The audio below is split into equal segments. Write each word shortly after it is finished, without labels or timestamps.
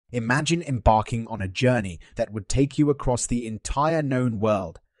Imagine embarking on a journey that would take you across the entire known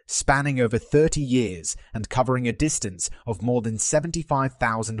world, spanning over 30 years and covering a distance of more than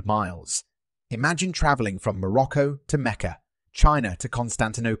 75,000 miles. Imagine traveling from Morocco to Mecca, China to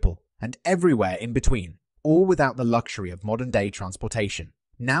Constantinople, and everywhere in between, all without the luxury of modern-day transportation.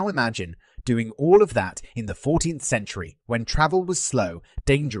 Now imagine doing all of that in the 14th century, when travel was slow,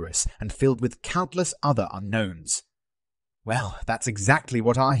 dangerous, and filled with countless other unknowns. Well, that's exactly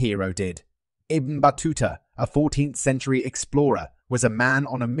what our hero did. Ibn Battuta, a 14th century explorer, was a man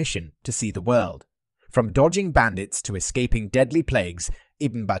on a mission to see the world. From dodging bandits to escaping deadly plagues,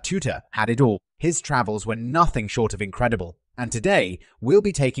 Ibn Battuta had it all. His travels were nothing short of incredible, and today we'll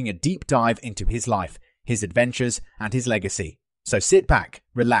be taking a deep dive into his life, his adventures, and his legacy. So sit back,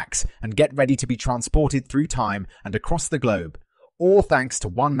 relax, and get ready to be transported through time and across the globe, all thanks to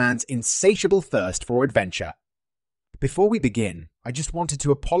one man's insatiable thirst for adventure. Before we begin, I just wanted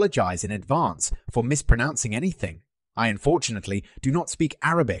to apologize in advance for mispronouncing anything. I unfortunately do not speak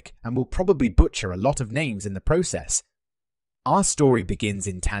Arabic and will probably butcher a lot of names in the process. Our story begins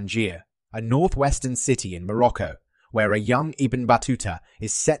in Tangiers, a northwestern city in Morocco, where a young Ibn Battuta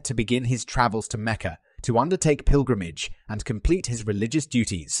is set to begin his travels to Mecca to undertake pilgrimage and complete his religious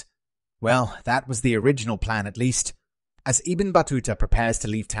duties. Well, that was the original plan at least. As Ibn Battuta prepares to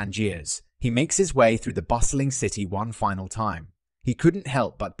leave Tangiers, he makes his way through the bustling city one final time. He couldn't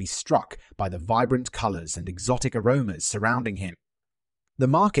help but be struck by the vibrant colors and exotic aromas surrounding him. The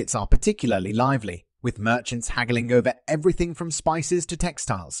markets are particularly lively, with merchants haggling over everything from spices to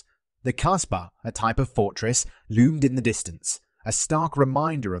textiles. The Kasbah, a type of fortress, loomed in the distance, a stark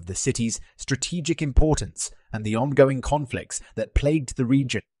reminder of the city's strategic importance and the ongoing conflicts that plagued the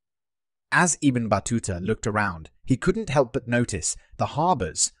region. As Ibn Battuta looked around, he couldn't help but notice the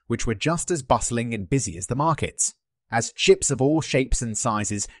harbors, which were just as bustling and busy as the markets. As ships of all shapes and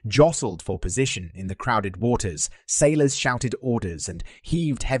sizes jostled for position in the crowded waters, sailors shouted orders and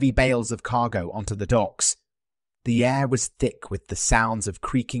heaved heavy bales of cargo onto the docks. The air was thick with the sounds of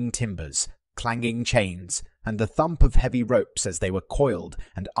creaking timbers, clanging chains, and the thump of heavy ropes as they were coiled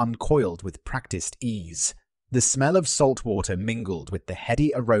and uncoiled with practiced ease. The smell of salt water mingled with the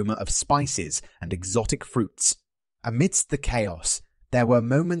heady aroma of spices and exotic fruits. Amidst the chaos, there were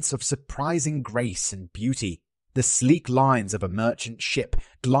moments of surprising grace and beauty. The sleek lines of a merchant ship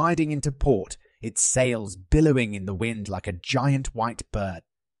gliding into port, its sails billowing in the wind like a giant white bird.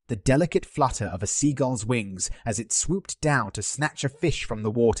 The delicate flutter of a seagull's wings as it swooped down to snatch a fish from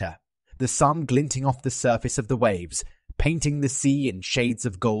the water. The sun glinting off the surface of the waves, painting the sea in shades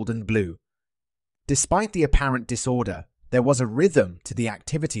of gold and blue. Despite the apparent disorder, there was a rhythm to the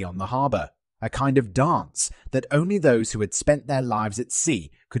activity on the harbour, a kind of dance that only those who had spent their lives at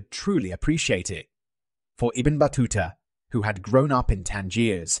sea could truly appreciate it. For Ibn Battuta, who had grown up in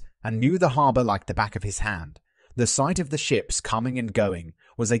Tangiers and knew the harbour like the back of his hand, the sight of the ships coming and going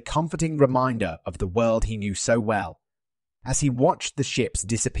was a comforting reminder of the world he knew so well. As he watched the ships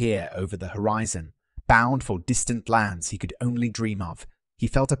disappear over the horizon, bound for distant lands he could only dream of, he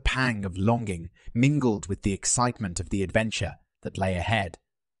felt a pang of longing mingled with the excitement of the adventure that lay ahead.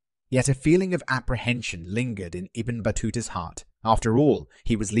 Yet a feeling of apprehension lingered in Ibn Battuta's heart. After all,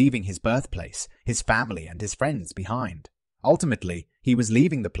 he was leaving his birthplace, his family and his friends behind. Ultimately, he was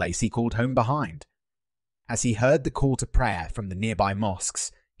leaving the place he called home behind. As he heard the call to prayer from the nearby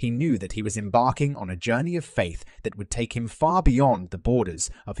mosques, he knew that he was embarking on a journey of faith that would take him far beyond the borders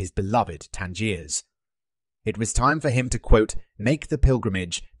of his beloved Tangiers. It was time for him to, quote, make the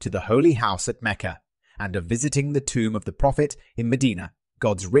pilgrimage to the holy house at Mecca, and of visiting the tomb of the Prophet in Medina,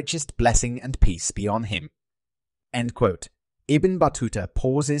 God's richest blessing and peace be on him. End quote. Ibn Battuta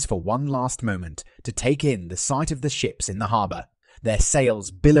pauses for one last moment to take in the sight of the ships in the harbour, their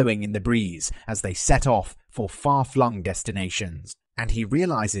sails billowing in the breeze as they set off for far-flung destinations. And he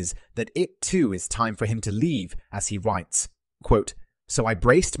realizes that it too is time for him to leave, as he writes, quote, so I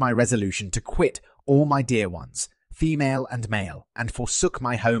braced my resolution to quit all my dear ones, female and male, and forsook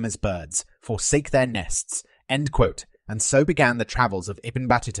my home as birds, forsake their nests, end quote. And so began the travels of Ibn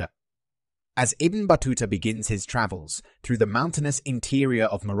Battuta. As Ibn Battuta begins his travels through the mountainous interior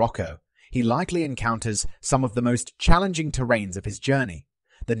of Morocco, he likely encounters some of the most challenging terrains of his journey.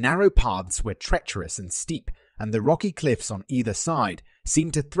 The narrow paths were treacherous and steep, and the rocky cliffs on either side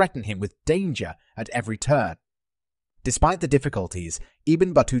seemed to threaten him with danger at every turn. Despite the difficulties,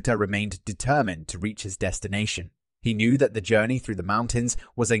 Ibn Battuta remained determined to reach his destination. He knew that the journey through the mountains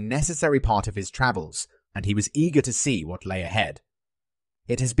was a necessary part of his travels, and he was eager to see what lay ahead.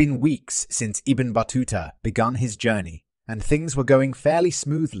 It has been weeks since Ibn Battuta begun his journey, and things were going fairly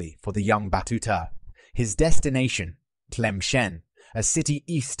smoothly for the young Battuta. His destination, Tlemcen, a city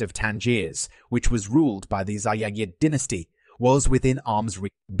east of Tangiers, which was ruled by the Zayyid dynasty, was within arm's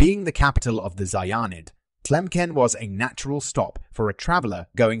reach. Being the capital of the Zayyanid, Tlemcen was a natural stop for a traveller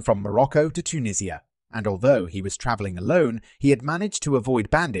going from Morocco to Tunisia, and although he was travelling alone, he had managed to avoid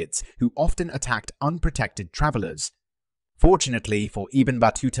bandits who often attacked unprotected travellers. Fortunately for Ibn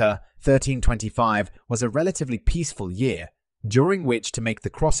Battuta, 1325 was a relatively peaceful year, during which to make the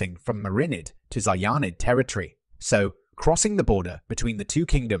crossing from Marinid to Zayyanid territory. So, crossing the border between the two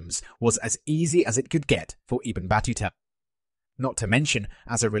kingdoms was as easy as it could get for Ibn Battuta. Not to mention,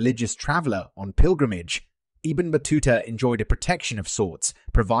 as a religious traveller on pilgrimage, Ibn Battuta enjoyed a protection of sorts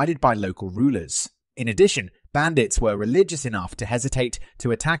provided by local rulers. In addition, bandits were religious enough to hesitate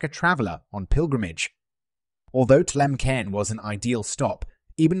to attack a traveller on pilgrimage. Although Tlemcen was an ideal stop,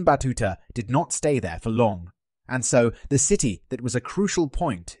 Ibn Battuta did not stay there for long, and so the city that was a crucial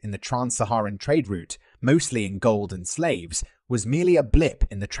point in the trans-Saharan trade route, mostly in gold and slaves, was merely a blip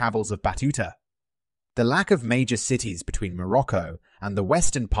in the travels of Battuta. The lack of major cities between Morocco and the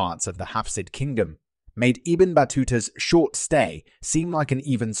western parts of the Hafsid kingdom made Ibn Battuta's short stay seem like an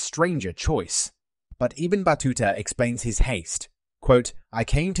even stranger choice. But Ibn Battuta explains his haste. Quote, "I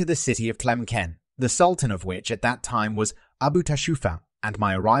came to the city of Tlemcen, the sultan of which at that time was Abu Tashufa, and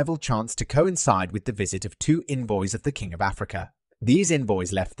my arrival chanced to coincide with the visit of 2 envoys of the King of Africa. These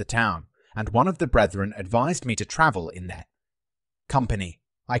envoys left the town, and one of the brethren advised me to travel in their company.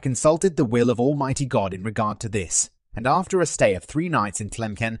 I consulted the will of Almighty God in regard to this, and after a stay of 3 nights in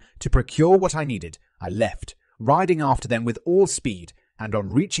Tlemcen to procure what I needed, I left, riding after them with all speed, and on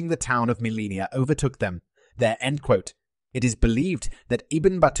reaching the town of Milenia overtook them. There." End quote. It is believed that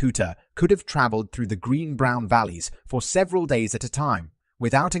Ibn Battuta could have travelled through the green-brown valleys for several days at a time,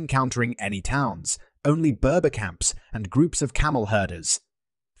 without encountering any towns, only Berber camps and groups of camel herders.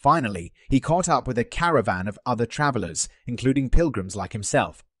 Finally, he caught up with a caravan of other travellers, including pilgrims like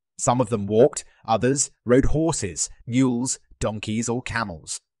himself. Some of them walked, others rode horses, mules, donkeys, or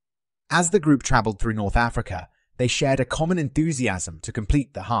camels. As the group travelled through North Africa, they shared a common enthusiasm to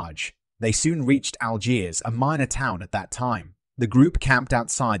complete the Hajj. They soon reached Algiers, a minor town at that time. The group camped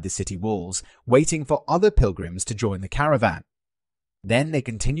outside the city walls, waiting for other pilgrims to join the caravan. Then they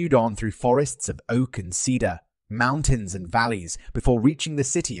continued on through forests of oak and cedar, mountains and valleys, before reaching the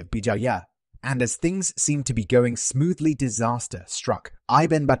city of Bijaya. And as things seemed to be going smoothly, disaster struck.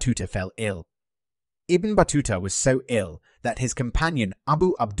 Ibn Battuta fell ill. Ibn Battuta was so ill that his companion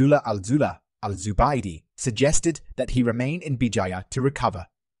Abu Abdullah al-Zula al-Zubaydi suggested that he remain in Bijaya to recover.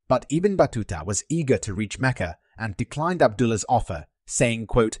 But Ibn Battuta was eager to reach Mecca and declined Abdullah's offer, saying,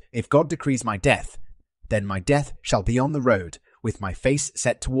 quote, "If God decrees my death, then my death shall be on the road, with my face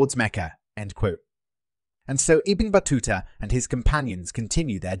set towards Mecca." End quote. And so Ibn Battuta and his companions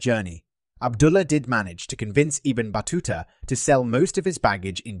continue their journey. Abdullah did manage to convince Ibn Battuta to sell most of his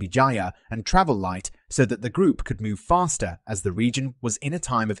baggage in Bijaya and travel light so that the group could move faster, as the region was in a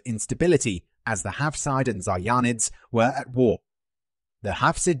time of instability as the Hafsid and Zayyanids were at war. The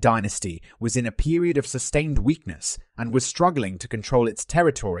Hafsid dynasty was in a period of sustained weakness and was struggling to control its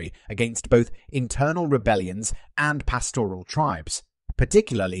territory against both internal rebellions and pastoral tribes,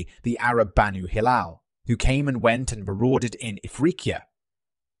 particularly the Arab Banu Hilal, who came and went and marauded in Ifriqiya.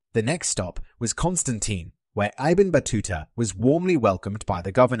 The next stop was Constantine, where Ibn Battuta was warmly welcomed by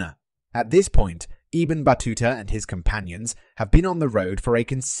the governor. At this point, Ibn Battuta and his companions have been on the road for a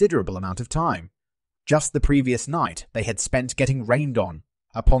considerable amount of time. Just the previous night they had spent getting rained on.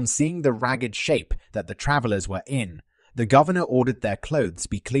 Upon seeing the ragged shape that the travellers were in, the governor ordered their clothes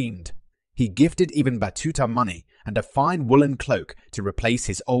be cleaned. He gifted Ibn Battuta money and a fine woolen cloak to replace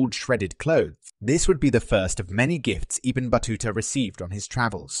his old shredded clothes. This would be the first of many gifts Ibn Battuta received on his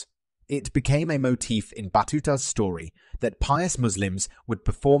travels. It became a motif in Battuta's story that pious Muslims would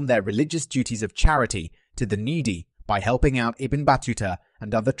perform their religious duties of charity to the needy by helping out Ibn Battuta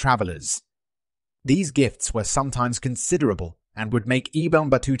and other travellers. These gifts were sometimes considerable and would make Ibn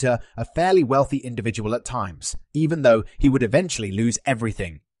Battuta a fairly wealthy individual at times, even though he would eventually lose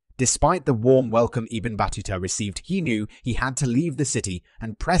everything. Despite the warm welcome Ibn Battuta received, he knew he had to leave the city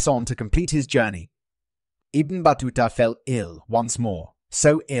and press on to complete his journey. Ibn Battuta fell ill once more,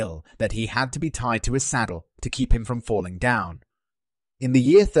 so ill that he had to be tied to a saddle to keep him from falling down. In the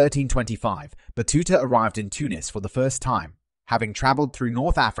year 1325, Battuta arrived in Tunis for the first time, having travelled through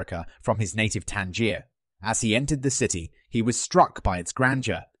North Africa from his native Tangier. As he entered the city, he was struck by its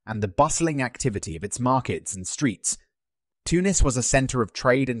grandeur and the bustling activity of its markets and streets. Tunis was a centre of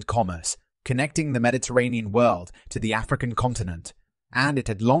trade and commerce, connecting the Mediterranean world to the African continent, and it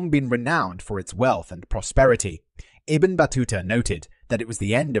had long been renowned for its wealth and prosperity. Ibn Battuta noted that it was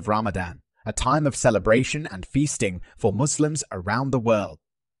the end of Ramadan, a time of celebration and feasting for Muslims around the world.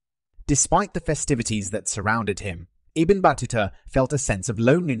 Despite the festivities that surrounded him, Ibn Battuta felt a sense of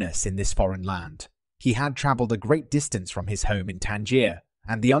loneliness in this foreign land. He had traveled a great distance from his home in Tangiers,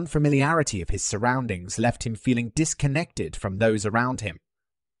 and the unfamiliarity of his surroundings left him feeling disconnected from those around him.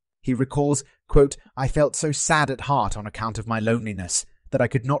 He recalls, quote, "I felt so sad at heart on account of my loneliness that I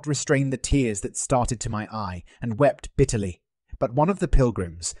could not restrain the tears that started to my eye, and wept bitterly. But one of the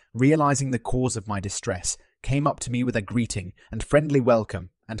pilgrims, realizing the cause of my distress, came up to me with a greeting and friendly welcome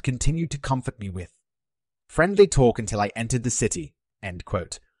and continued to comfort me with friendly talk until I entered the city." End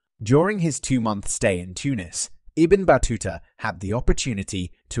quote. During his 2-month stay in Tunis, Ibn Battuta had the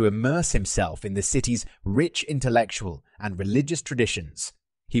opportunity to immerse himself in the city's rich intellectual and religious traditions.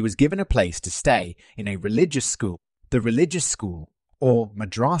 He was given a place to stay in a religious school. The religious school, or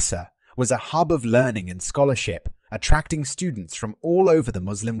madrasa, was a hub of learning and scholarship, attracting students from all over the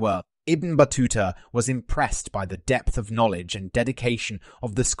Muslim world. Ibn Battuta was impressed by the depth of knowledge and dedication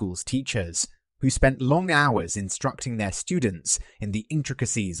of the school's teachers, who spent long hours instructing their students in the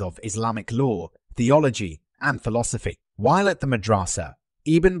intricacies of Islamic law, theology, and philosophy. While at the madrasa,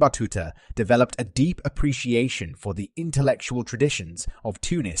 Ibn Battuta developed a deep appreciation for the intellectual traditions of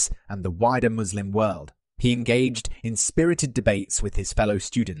Tunis and the wider Muslim world. He engaged in spirited debates with his fellow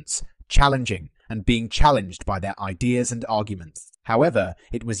students, challenging and being challenged by their ideas and arguments. However,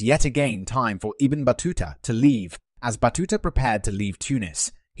 it was yet again time for Ibn Battuta to leave. As Battuta prepared to leave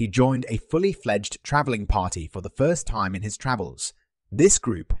Tunis, he joined a fully fledged traveling party for the first time in his travels. This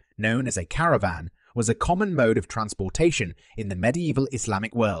group, known as a caravan, was a common mode of transportation in the medieval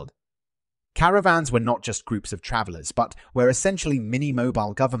Islamic world. Caravans were not just groups of travelers, but were essentially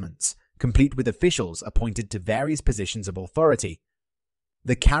mini-mobile governments, complete with officials appointed to various positions of authority.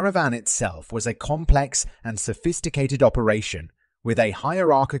 The caravan itself was a complex and sophisticated operation, with a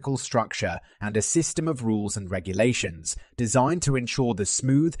hierarchical structure and a system of rules and regulations designed to ensure the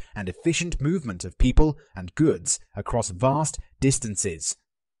smooth and efficient movement of people and goods across vast distances.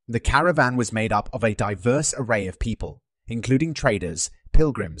 The caravan was made up of a diverse array of people, including traders,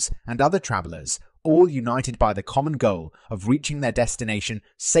 pilgrims, and other travelers, all united by the common goal of reaching their destination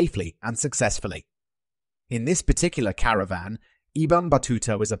safely and successfully. In this particular caravan, Ibn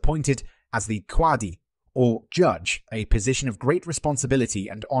Battuta was appointed as the Qadi, or judge, a position of great responsibility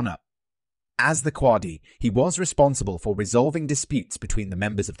and honor. As the Qadi, he was responsible for resolving disputes between the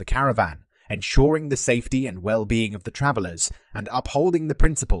members of the caravan, ensuring the safety and well-being of the travelers, and upholding the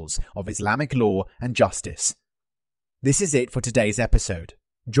principles of Islamic law and justice. This is it for today's episode.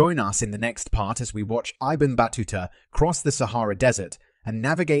 Join us in the next part as we watch Ibn Battuta cross the Sahara Desert and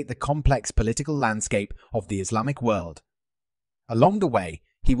navigate the complex political landscape of the Islamic world. Along the way,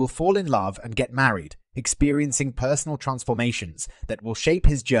 he will fall in love and get married, experiencing personal transformations that will shape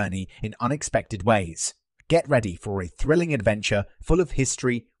his journey in unexpected ways. Get ready for a thrilling adventure full of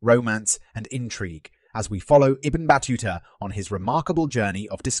history, romance, and intrigue as we follow Ibn Battuta on his remarkable journey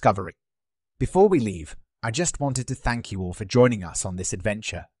of discovery. Before we leave, I just wanted to thank you all for joining us on this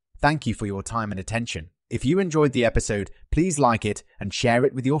adventure. Thank you for your time and attention. If you enjoyed the episode, please like it and share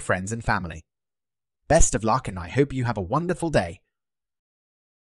it with your friends and family. Best of luck, and I hope you have a wonderful day.